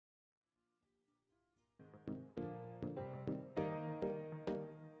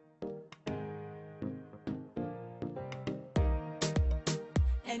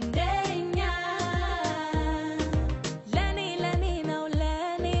ጤና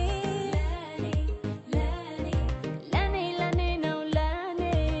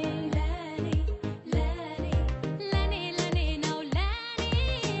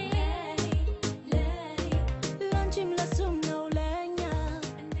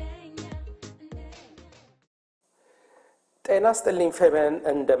ይስጥልኝ ፌበን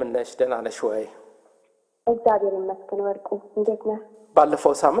እንደምነሽ ደህና ነሽ ወይ? እግዚአብሔር ይመስገን ወርቁ እንዴት ነህ?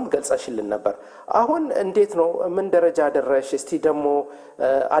 ባለፈው ሳምንት ገልጸሽልን ነበር። አሁን እንዴት ነው? ምን ደረጃ ደረሽ? እስቲ ደግሞ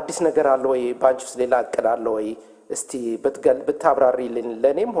አዲስ ነገር አለ ወይ? ባንቺስ ሌላ እቅድ አለ ወይ? እስቲ ብታብራሪልን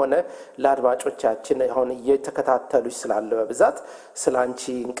ለኔም ሆነ ለአድማጮቻችን አሁን እየተከታተሉሽ ስላለ በብዛት ስላንቺ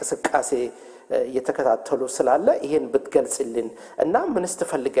እንቅስቃሴ እየተከታተሉ ስላለ ይሄን ብትገልጽልን እና ምንስ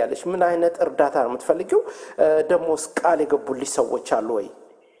ትፈልጊያለሽ? ምን አይነት እርዳታ ነው የምትፈልጊው? ደሞስ ቃል የገቡልሽ ሰዎች አሉ ወይ?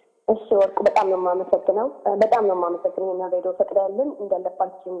 እሺ ወርቁ በጣም ነው የማመሰግነው። በጣም ነው የማመሰግነው እና ሬዲዮ ፈቅደልን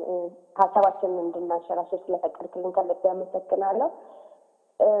እንደለባችን ሀሳባችንን እንድናሸራሽር ስለፈቀድክልን ከልብ አመሰግናለሁ።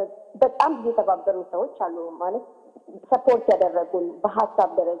 በጣም የተባበሩ ሰዎች አሉ ማለት ሰፖርት ያደረጉን በሀሳብ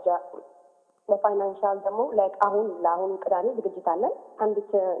ደረጃ ለፋይናንሻል ደግሞ ለአሁን ቅዳሜ ዝግጅት አለን።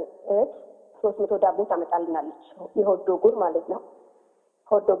 አንዲት እህት 300 ዳቦ ታመጣልናለች የሆዶ ጉር ማለት ነው።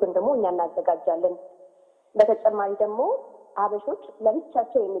 ሆዶ ግን ደግሞ እኛ እናዘጋጃለን። በተጨማሪ ደግሞ አበሾች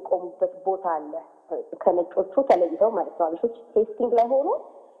ለብቻቸው የሚቆሙበት ቦታ አለ ከነጮቹ ተለይተው ማለት ነው። አበሾች ቴስቲንግ ላይ ሆኖ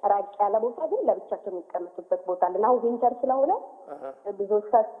ራቅ ያለ ቦታ ግን ለብቻቸው የሚቀመጡበት ቦታ አለ። አሁን ዊንተር ስለሆነ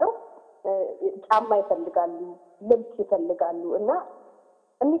ብዙዎቻቸው ጫማ ይፈልጋሉ፣ ልብስ ይፈልጋሉ እና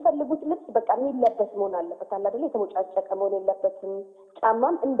የሚፈልጉት ልብስ በቃ የሚለበስ መሆን አለበት አለ አይደል? የተሞጫጨቀ መሆን የለበትም።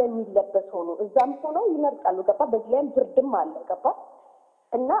 ጫማም እንደሚለበስ ሆኖ እዛም ሆነው ይመርጣሉ። ገባ? በዚህ ላይም ብርድም አለ። ገባ?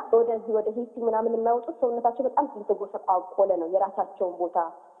 እና ወደዚህ ወደ ሄቲ ምናምን የሚያወጡት ሰውነታቸው በጣም ስለተጎሳቆለ ነው የራሳቸውን ቦታ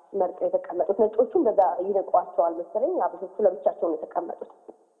መርጠው የተቀመጡት። ነጮቹም በዛ ይነቋቸዋል መሰለኝ። አበሾቹ ለብቻቸው ነው የተቀመጡት።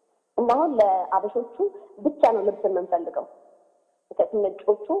 እና አሁን ለአበሾቹ ብቻ ነው ልብስ የምንፈልገው።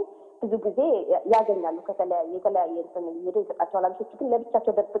 ነጮቹ ብዙ ጊዜ ያገኛሉ የተለያየ እንትን ሄደ ይሰጣቸዋል። አበሾቹ ግን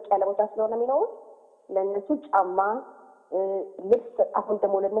ለብቻቸው ደብቅ ያለ ቦታ ስለሆነ የሚኖሩት ለእነሱ ጫማ ልብስ አሁን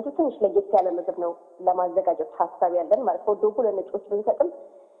ደግሞ ለእነሱ ትንሽ ለየት ያለ ምግብ ነው ለማዘጋጀት ሀሳብ ያለን ማለት ነው። ዶጉ ለነጮች ብንሰጥም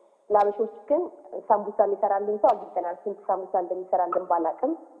ለአበሾች ግን ሳምቡሳ የሚሰራልን ሰው አግኝተናል። ስንት ሳምቡሳ እንደሚሰራልን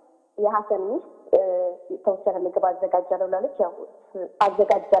ባላቅም የሀሰን ሚስት የተወሰነ ምግብ አዘጋጃለሁ ላለች ያው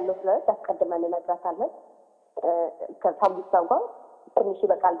አዘጋጃለሁ ስላለች አስቀድመን እንነግራታለን። ከሳምቡሳው ጋር ትንሽ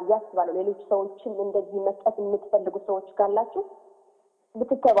ይበቃል ብዬ አስባለሁ። ሌሎች ሰዎችም እንደዚህ መስጠት የምትፈልጉ ሰዎች ካላችሁ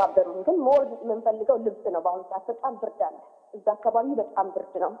ብትተባበሩን። ግን ሞር የምንፈልገው ልብስ ነው። በአሁኑ ሰዓት በጣም ብርድ አለ። እዛ አካባቢ በጣም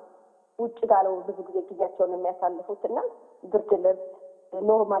ብርድ ነው። ውጭ ጋር ነው ብዙ ጊዜ ጊዜያቸውን የሚያሳልፉት እና ብርድ ልብስ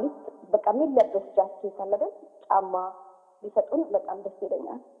ኖርማሊ በቃ የሚለበስ ጃኬት አለ አይደል? ጫማ ቢሰጡን በጣም ደስ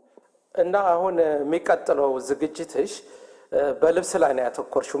ይለኛል። እና አሁን የሚቀጥለው ዝግጅትሽ በልብስ ላይ ነው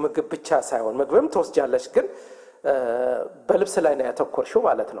ያተኮርሽው? ምግብ ብቻ ሳይሆን ምግብም ትወስጃለሽ፣ ግን በልብስ ላይ ነው ያተኮርሽው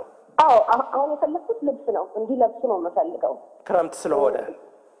ማለት ነው? አዎ አሁን የፈለኩት ልብስ ነው። እንዲለብሱ ነው የምፈልገው ክረምት ስለሆነ።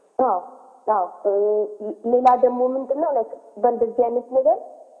 አዎ ሌላ ደግሞ ምንድነው በእንደዚህ አይነት ነገር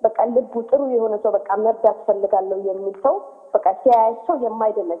በቃ ልቡ ጥሩ የሆነ ሰው በቃ መርዳት ፈልጋለሁ የሚል ሰው በቃ ሲያያቸው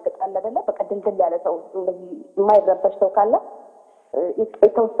የማይደነግጥ አለ አይደለ? በቃ ድልድል ያለ ሰው እንደዚህ የማይረበሽ ሰው ካለ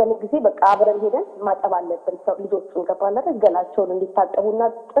የተወሰነ ጊዜ በቃ አብረን ሄደን ማጠብ አለብን። ሰው ልጆቹን ገባና ገላቸውን እንዲታጠቡና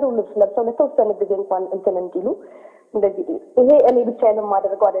ጥሩ ልብስ ለብሰው ለተወሰነ ጊዜ እንኳን እንትን እንዲሉ እንደዚህ ይሄ እኔ ብቻዬን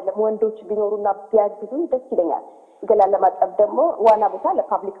የማደርገው አይደለም። ወንዶች ቢኖሩና ቢያግዙኝ ደስ ይለኛል። ገላ ለማጠብ ደግሞ ዋና ቦታ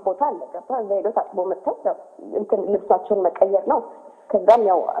ለፓብሊክ ቦታ አለ። ገባ? እዛ ሄደው ታጥቦ መጥተው እንትን ልብሳቸውን መቀየር ነው። ከዛም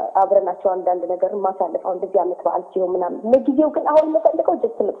ያው አብረናቸው አንዳንድ ነገር ማሳለፈው እንደዚህ አመት በዓል ሲሆን ምናምን። ለጊዜው ግን አሁን የምፈልገው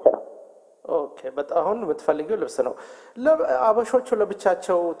ጀስት ልብስ ነው። ኦኬ በጣም አሁን የምትፈልጊው ልብስ ነው። አበሾቹ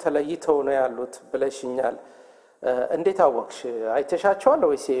ለብቻቸው ተለይተው ነው ያሉት ብለሽኛል። እንዴት አወቅሽ? አይተሻቸዋል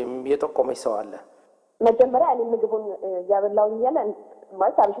ወይስ የጠቆመሽ ሰው አለ? መጀመሪያ እኔ ምግቡን ያበላውኝ ያለ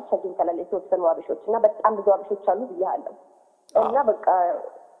ማለት አበሾች አግኝተናል። የተወሰኑ አበሾች እና በጣም ብዙ አበሾች አሉ ብያለሁ። እና በቃ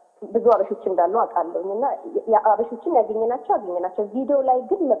ብዙ አበሾች እንዳሉ አውቃለሁ። እና አበሾችን ያገኘናቸው ቪዲዮ ላይ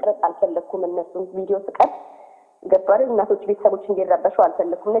ግን መቅረጽ አልፈለኩም። እነሱን ቪዲዮ ስቀርጽ ገባሪ እናቶች ቤተሰቦች እንዲረበሹ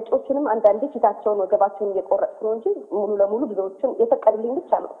አልፈለኩም። ነጮቹንም አንዳንዴ ፊታቸውን ወገባቸውን እየቆረጥኩ ነው እንጂ ሙሉ ለሙሉ ብዙዎቹን የፈቀዱልኝ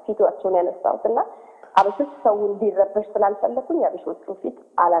ብቻ ነው ፊታቸውን ያነሳሁት። እና አበሾች ሰው እንዲረበሽ ስላልፈለኩኝ አበሾቹ ፊት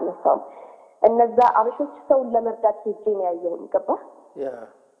አላነሳውም። እነዛ አበሾች ሰውን ለመርዳት ሄጄ ነው ያየሁኝ። ገባ?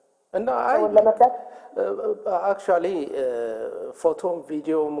 እና ለመርዳት አክቹአሊ ፎቶም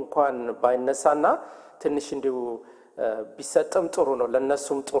ቪዲዮም እንኳን ባይነሳና ትንሽ እንዲሁ ቢሰጥም ጥሩ ነው፣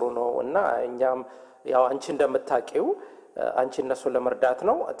 ለነሱም ጥሩ ነው። እና እኛም ያው አንቺ እንደምታውቂው አንቺ እነሱን ለመርዳት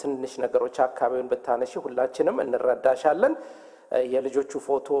ነው። ትንሽ ነገሮች አካባቢውን በታነሺ ሁላችንም እንረዳሻለን። የልጆቹ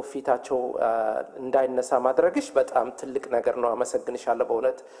ፎቶ ፊታቸው እንዳይነሳ ማድረግሽ በጣም ትልቅ ነገር ነው። አመሰግንሻለሁ።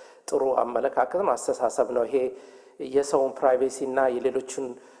 በእውነት ጥሩ አመለካከት ነው፣ አስተሳሰብ ነው። ይሄ የሰውን ፕራይቬሲ እና የሌሎችን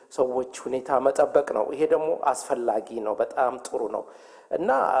ሰዎች ሁኔታ መጠበቅ ነው። ይሄ ደግሞ አስፈላጊ ነው። በጣም ጥሩ ነው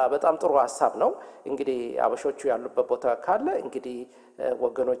እና በጣም ጥሩ ሐሳብ ነው። እንግዲህ አበሾቹ ያሉበት ቦታ ካለ እንግዲህ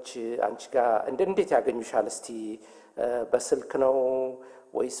ወገኖች አንቺ ጋር እንዴት ያገኙሻል? እስቲ በስልክ ነው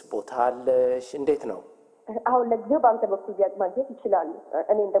ወይስ ቦታ አለሽ? እንዴት ነው? አሁን ለጊዜው በአንተ በኩል ማግኘት ይችላሉ።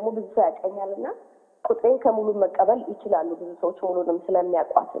 እኔም ደግሞ ብዙ ሰው ያቀኛልና ቁጥሬን ከሙሉ መቀበል ይችላሉ። ብዙ ሰዎች ሙሉንም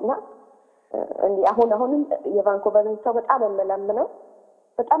ስለሚያውቋት እና አሁንም የቫንኮቨርን ሰው በጣም እመለምነው።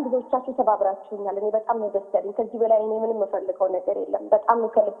 በጣም ብዙዎቻችሁ ተባብራችሁኛል። እኔ በጣም ነው ደስ ያለኝ። ከዚህ በላይ እኔ ምንም የምፈልገው ነገር የለም። በጣም ነው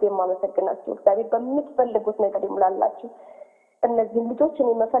ከልቤ የማመሰግናችሁ። እግዚአብሔር በምትፈልጉት ነገር ይሙላላችሁ። እነዚህም ልጆች እኔ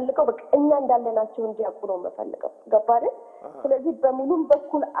የምፈልገው በቃ እኛ እንዳለናቸው እንዲያውቁ ነው የምፈልገው። ገባ አይደል? ስለዚህ በሙሉም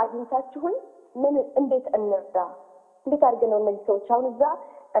በኩል አግኝታችሁኝ ምን እንዴት እንርዳ? እንዴት አድርገን ነው እነዚህ ሰዎች አሁን እዛ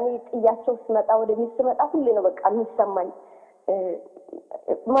እኔ ጥያቸው ስመጣ ወደ ቤት ስመጣ ሁሌ ነው በቃ የሚሰማኝ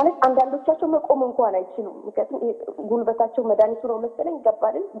ማለት አንዳንዶቻቸው መቆም እንኳን አይችሉም። ምክንያቱም ጉልበታቸው መድኃኒቱ ነው መሰለኝ። ገባ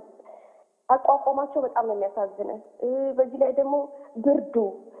አይደል? አቋቋማቸው በጣም ነው የሚያሳዝነው። በዚህ ላይ ደግሞ ብርዱ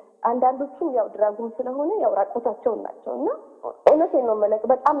አንዳንዶቹም ያው ድራጉም ስለሆነ ያው ራቆታቸውን ናቸው እና እውነቴን ነው የምልህ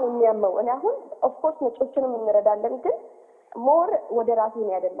በጣም ነው የሚያመው። እኔ አሁን ኦፍኮርስ ነጮችንም እንረዳለን ግን ሞር ወደ ራሴ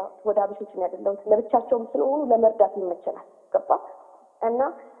ነው ያደላሁት፣ ወደ አበሾች ነው ያደላሁት። ለብቻቸውም ስለሆኑ ለመርዳት ይመቸናል። ገባ እና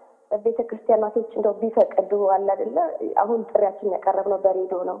ቤተክርስቲያናቶች እንደው ቢፈቀዱ አለ አይደለ? አሁን ጥሪያችን ያቀረብነው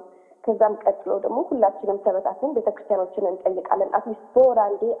በሬዲዮ ነው። ከዛም ቀጥሎ ደግሞ ሁላችንም ተበታተን ቤተክርስቲያኖችን እንጠይቃለን። አትሊስት በወር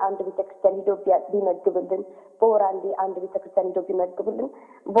አንዴ አንድ ቤተክርስቲያን ሄዶ ቢመግብልን፣ በወር አንዴ አንድ ቤተክርስቲያን ሄዶ ቢመግብልን፣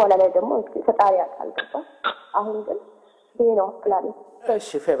 በኋላ ላይ ደግሞ ፈጣሪ ያውቃል። ገባ አሁን ግን ይሄ ነው ፕላን። እሺ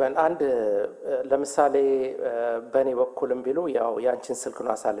ፌበን፣ አንድ ለምሳሌ በእኔ በኩልም ቢሉ ያው ያንቺን ስልክ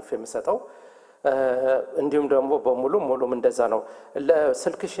ነው አሳልፍ የምሰጠው። እንዲሁም ደግሞ ሙሉም እንደዛ ነው።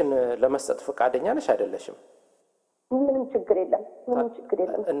 ለስልክሽን ለመስጠት ፈቃደኛ ነሽ አይደለሽም? ምንም ችግር የለም።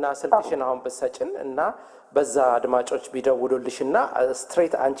 እና ስልክሽን አሁን ብትሰጭን እና በዛ አድማጮች ቢደውሉልሽና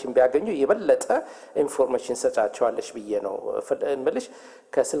ስትሬት አንቺን ቢያገኙ የበለጠ ኢንፎርሜሽን ሰጫቸዋለሽ ብዬ ነው እምልሽ።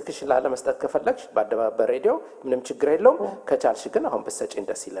 ከስልክሽ ላለመስጠት ከፈለግሽ በአደባባይ ሬዲዮ ምንም ችግር የለውም። ከቻልሽ ግን አሁን ብትሰጪን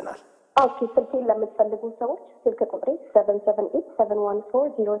ደስ ይለናል። ኦኬ፣ ስልኬን ለምትፈልጉ ሰዎች ስልክ ቁጥሬ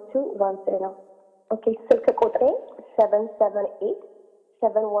 778-714-0213 ነው። ኦኬ፣ ስልክ ቁጥሬ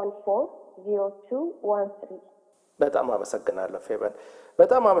 778-714-0213። በጣም አመሰግናለሁ ፌበን፣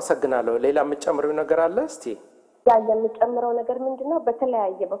 በጣም አመሰግናለሁ። ሌላ የምትጨምሪው ነገር አለ? እስቲ ያ የምጨምረው ነገር ምንድነው?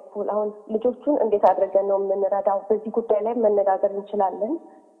 በተለያየ በኩል አሁን ልጆቹን እንዴት አድርገን ነው የምንረዳው? በዚህ ጉዳይ ላይ መነጋገር እንችላለን።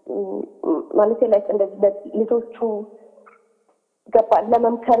 ማለት ላይ እንደዚህ ልጆቹ ገባ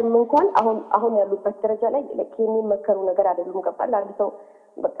ለመምከርም እንኳን አሁን ያሉበት ደረጃ ላይ የሚመከሩ ነገር አይደሉም። ገባ አንድ ሰው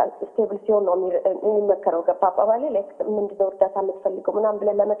በቃ ስቴብል ሲሆን ነው የሚመከረው። ገባ አባባሌ ላይ ምንድነው እርዳታ የምትፈልገው ምናምን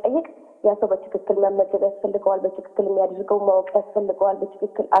ብለን ለመጠየቅ ያ ሰው በትክክል መመገብ ያስፈልገዋል፣ በትክክል የሚያደርገው ማወቅ ያስፈልገዋል፣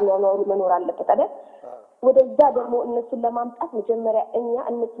 በትክክል አኗኗሩ መኖር አለበት አይደል? ወደዛ ደግሞ እነሱን ለማምጣት መጀመሪያ እኛ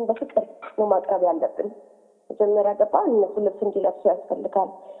እነሱን በፍቅር ነው ማቅረብ ያለብን። መጀመሪያ ገባ እነሱ ልብስ እንዲለብሱ ያስፈልጋል።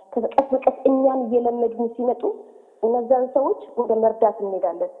 ከቀስ በቀስ እኛን እየለመዱን ሲመጡ እነዛን ሰዎች ወደ መርዳት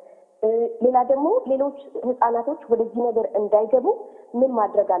እንሄዳለን። ሌላ ደግሞ ሌሎች ህፃናቶች ወደዚህ ነገር እንዳይገቡ ምን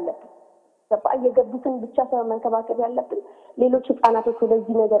ማድረግ አለብን? ገባ እየገቡትን ብቻ ሳይሆን መንከባከብ ያለብን ሌሎች ህፃናቶች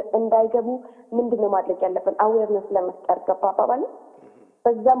ወደዚህ ነገር እንዳይገቡ ምንድነው ማድረግ ያለብን? አዌርነስ ለመፍጠር ገባ አባባል።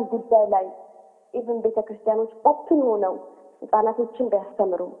 በዛም ጉዳይ ላይ ኢቭን ቤተክርስቲያኖች ኦፕን ሆነው ህፃናቶችን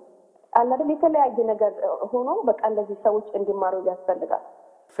ቢያስተምሩ አላደል የተለያየ ነገር ሆኖ በቃ እንደዚህ ሰዎች እንዲማሩ ያስፈልጋል።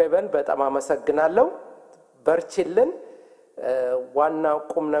 ፌበን በጣም አመሰግናለሁ። በርችልን። ዋናው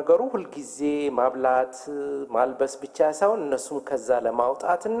ቁም ነገሩ ሁልጊዜ ማብላት ማልበስ ብቻ ሳይሆን እነሱም ከዛ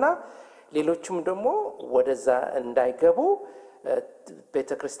ለማውጣትና ሌሎችም ደግሞ ወደዛ እንዳይገቡ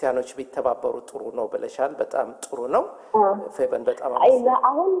ቤተክርስቲያኖች ቢተባበሩ ጥሩ ነው ብለሻል። በጣም ጥሩ ነው ፌበን። በጣም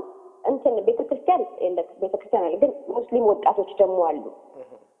አሁን እንትን ቤተክርስቲያን አለ ግን ሙስሊም ወጣቶች ደግሞ አሉ።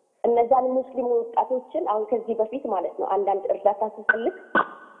 እነዛን ሙስሊም ወጣቶችን አሁን ከዚህ በፊት ማለት ነው አንዳንድ እርዳታ ሲፈልግ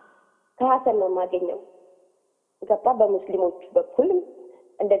ከሀሰን ነው የማገኘው። ገባ በሙስሊሞች በኩል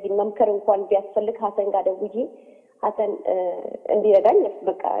እንደዚህ መምከር እንኳን ቢያስፈልግ ሀሰን ጋር ደውዬ ሀሰን እንዲረዳኝ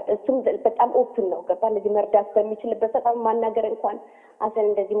በቃ እሱም በጣም ኦፕን ነው። ገባ እንደዚህ መርዳት በሚችልበት በጣም ማናገር እንኳን ሀሰን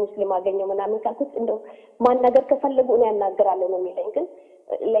እንደዚህ ሙስሊም አገኘው ምናምን ካልኩት እንደው ማናገር ከፈለጉ እኔ ያናገራለሁ ነው የሚለኝ። ግን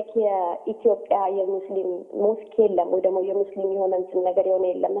ለክ የኢትዮጵያ የሙስሊም ሞስክ የለም ወይ ደግሞ የሙስሊም የሆነ እንትን ነገር የሆነ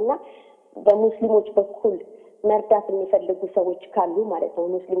የለም እና በሙስሊሞች በኩል መርዳት የሚፈልጉ ሰዎች ካሉ ማለት ነው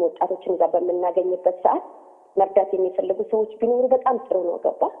ሙስሊም ወጣቶችን እዛ በምናገኝበት ሰዓት መርዳት የሚፈልጉ ሰዎች ቢኖሩ በጣም ጥሩ ነው።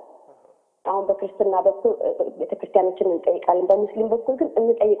 ገባ አሁን በክርስትና በኩል ቤተክርስቲያኖችን እንጠይቃለን በሙስሊም በኩል ግን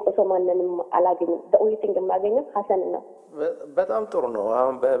እንጠይቀው ሰው ማንንም አላገኝም በኦይቲንግ ማገኘው ሐሰን ነው በጣም ጥሩ ነው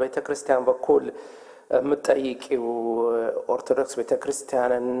አሁን በቤተክርስቲያን በኩል የምትጠይቂው ኦርቶዶክስ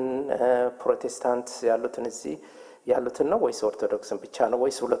ቤተክርስቲያንን ፕሮቴስታንት ያሉትን እዚህ ያሉትን ነው ወይስ ኦርቶዶክስን ብቻ ነው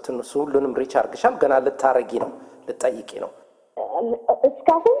ወይስ ሁሉንም ሪች አርግሻል ገና ልታረጊ ነው ልጠይቂ ነው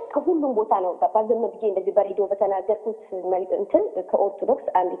እስካሁን ከሁሉም ቦታ ነው ባዘነ ብዬ እንደዚህ በሬዲዮ በተናገርኩት እንትን ከኦርቶዶክስ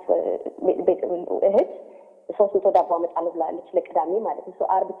አንዲት እህት 300 ዳቦ አመጣለሁ ብላለች ለቅዳሜ ማለት ነው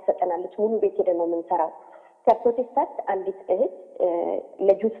አርብ ትሰጠናለች ሙሉ ቤት ሄደን ነው የምንሰራው ከፕሮቴስታንት አንዲት እህት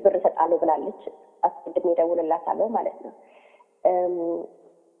ለጁስ ብር ሰጣለሁ ብላለች አስቀድሜ ደውልላታለሁ ማለት ነው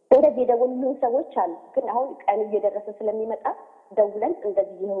ወደዚህ ደውሉልን ሰዎች አሉ ግን አሁን ቀን እየደረሰ ስለሚመጣ ደውለን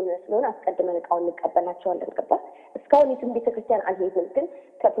እንደዚህ የሆነ ስለሆነ አስቀድመን እቃውን እንቀበላቸዋለን ገባ እስካሁን የትም ቤተክርስቲያን አልሄድንም ግን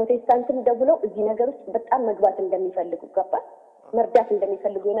ከፕሮቴስታንትም ደውለው እዚህ ነገር ውስጥ በጣም መግባት እንደሚፈልጉ ገባ መርዳት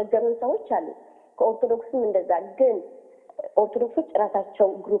እንደሚፈልጉ የነገሩን ሰዎች አሉ ከኦርቶዶክስም እንደዛ ግን ኦርቶዶክሶች ራሳቸው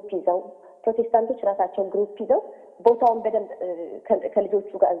ግሩፕ ይዘው ፕሮቴስታንቶች ራሳቸው ግሩፕ ይዘው ቦታውን በደንብ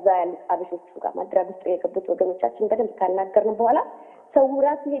ከልጆቹ ጋር እዛ ያሉት አበሾቹ ጋር ማድረግ ውስጥ የገቡት ወገኖቻችን በደንብ ካናገርን በኋላ ሰው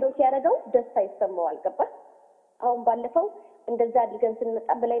ራሱ ሄዶ ሲያደርገው ደስታ ይሰማዋል ገባ አሁን ባለፈው እንደዛ አድርገን ስንመጣ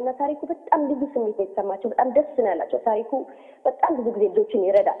በላይና ታሪኩ በጣም ብዙ ስሜት የተሰማቸው በጣም ደስ ነው ያላቸው ታሪኩ በጣም ብዙ ጊዜ ልጆችን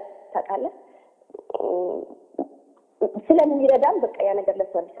ይረዳል ታውቃለህ ስለሚረዳም በቃ ያ ነገር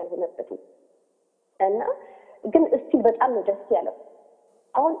ለሰው አዲስ አልሆነበትም እና ግን እስቲ በጣም ነው ደስ ያለው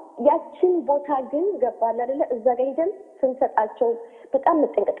አሁን ያችን ቦታ ግን ገባል አይደለ እዛ ጋር ሄደን ስንሰጣቸው በጣም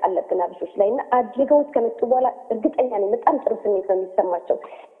መጠንቀቅ አለብን አብሾች ላይና አድርገውት ከመጡ በኋላ እርግጠኛ ነኝ በጣም ጥሩ ስሜት ነው የሚሰማቸው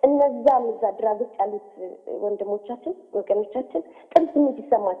እነዛ ድራጎች ያሉት ወንድሞቻችን ወገኖቻችን ጥሩ ስሜት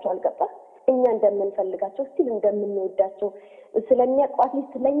ይሰማቸዋል ገባ እኛ እንደምንፈልጋቸው ስቲል እንደምንወዳቸው ስለሚያቋት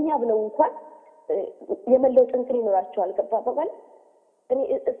ስለኛ ብለው እንኳን የመለውጥ እንትን ይኖራቸዋል ገባ በማለት እኔ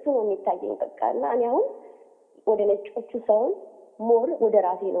እሱ ነው የሚታየኝ በቃ እና እኔ አሁን ወደ ነጮቹ ሰውን ሞር ወደ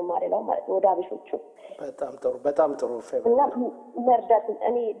ራሴ ነው ማለለው ማለት ነው ወደ አብሾቹ በጣም ጥሩ ፌቨር እና መርዳት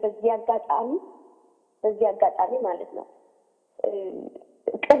እኔ በዚህ አጋጣሚ ማለት ነው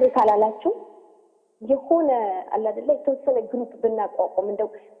ቅር ካላላችሁ የሆነ አለ አይደለ የተወሰነ ግሩፕ ብናቋቋም እንደው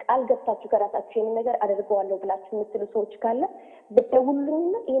ቃል ገብታችሁ ከራሳችሁ ይሄን ነገር አደርገዋለሁ ብላችሁ የምትሉ ሰዎች ካለ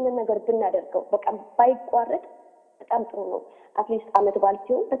በደውሉልኝና ይሄን ነገር ብናደርገው በቃ ባይቋረጥ በጣም ጥሩ ነው አትሊስት አመት ባል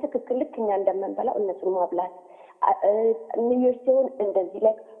ሲሆን በትክክል ልክ እኛ እንደምንበላው እነሱን ማብላት ኒውዮርክ ሲሆን እንደዚህ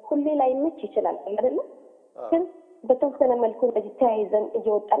ላይ ሁሌ ላይ ምች ይችላል አይደለ ግን በተወሰነ መልኩ እንደዚህ ተያይዘን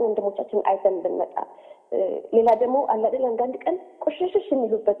እየወጣን ወንድሞቻችን አይተን ብንመጣ ሌላ ደግሞ አለ አይደል አንዳንድ ቀን ቆሽሽሽ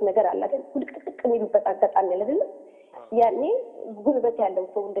የሚሉበት ነገር አለ አይደል ሁልቅጥቅ የሚሉበት አጋጣሚ አለ አይደል ያኔ ጉልበት ያለው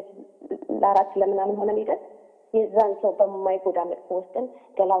ሰው እንደዚህ ለአራት ለምናምን ሆነ ሄደን የዛን ሰው በማይጎዳ መልኩ ወስደን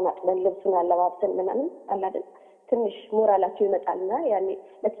ገላውን አጥበን ልብሱን አለባብሰን ምናምን አለ አይደል ትንሽ ሞራላቸው ይመጣልና ያኔ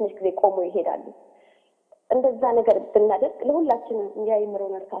ለትንሽ ጊዜ ቆሞ ይሄዳሉ እንደዛ ነገር ብናደርግ ለሁላችንም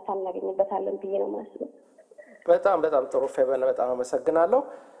የአይምሮን እርካታ እናገኝበታለን ብዬ ነው የማስበው በጣም ጥሩ ፌቨን በጣም አመሰግናለሁ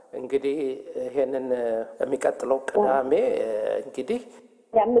እንግዲህ ይሄንን የሚቀጥለው ቅዳሜ እንግዲህ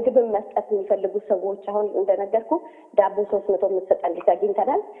ያ ምግብን መስጠት የሚፈልጉ ሰዎች አሁን እንደነገርኩ ዳቦ 300 መስጠት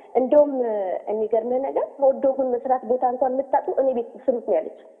አግኝተናል እንደውም የሚገርም ነገር ሆዶጉን መስራት ቦታ እንኳን መጣጡ እኔ ቤት ስሩት ነው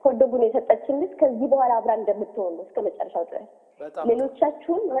ያለች ሆዶጉን የሰጠችን ልጅ ከዚህ በኋላ አብራ እንደምትሆን ነው እስከመጨረሻው ድረስ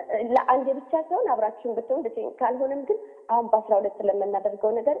ሌሎቻችሁን ለአንድ ብቻ ሳይሆን አብራችሁን ብትሆን ደስ ካልሆነም ግን አሁን በ12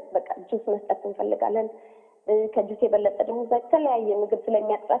 ለምናደርገው ነገር በቃ ጁስ መስጠት እንፈልጋለን ከጁስ የበለጠ ደግሞ በተለያየ ምግብ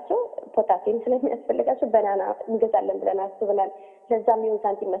ስለሚያጥራቸው ፖታሲየም ስለሚያስፈልጋቸው ባናና እንገዛለን ብለን አስበናል ለዛም ይሁን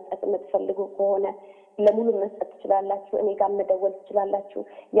ሳንቲም መስጠት የምትፈልጉ ከሆነ ለሙሉ መስጠት ትችላላችሁ እኔ ጋር መደወል ትችላላችሁ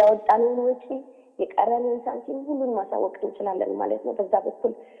ያወጣነውን ወጪ የቀረንን ሳንቲም ሁሉን ማሳወቅ እንችላለን ማለት ነው በዛ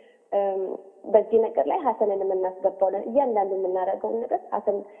በኩል በዚህ ነገር ላይ ሐሰንን እናስገባው እያንዳንዱ የምናደርገው ነገር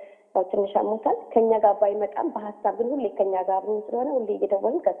ሐሰን ትንሽ አሞታል ከኛ ጋር ባይመጣም በሐሳብ ግን ሁሌ ከኛ ጋር አብረን ስለሆነ ሁሌ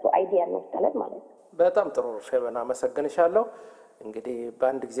እየደወልን ከሱ አይዲያ እንወስዳለን ማለት ነው በጣም ጥሩ ፌቨን አመሰግንሻለሁ እንግዲህ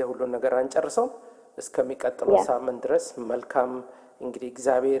በአንድ ጊዜ ሁሉ ነገር አንጨርሰው እስከሚቀጥለው ሳምንት ድረስ መልካም እንግዲህ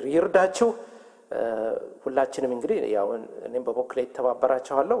እግዚአብሔር ይርዳችሁ ሁላችንም እንግዲህ ያው እኔም በበኩሌ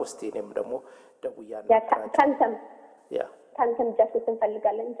ተባበራችኋለሁ እስቲ እኔም ደግሞ ደውያለሁ ካንተም ጃኬት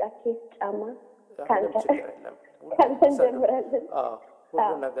እንፈልጋለን ጃኬት ጫማ ካንተን ጀምራለን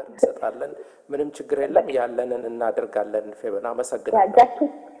ሁሉ ነገር እንሰጣለን ምንም ችግር የለም ያለንን እናደርጋለን ፌቨን አመሰግናለሁ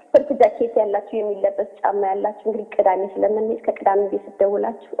ጃኬት ያላችሁ የሚለበስ ጫማ ያላችሁ እንግዲህ ቅዳሜ ስለምንሄድ ከቅዳሜ ቤት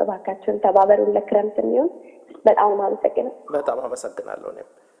ደውላችሁ እባካችሁን ተባበሩን ለክረምት የሚሆን በጣም አመሰግናለሁ እኔም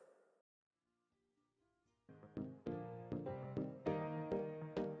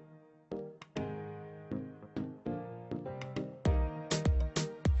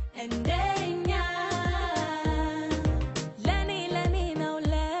And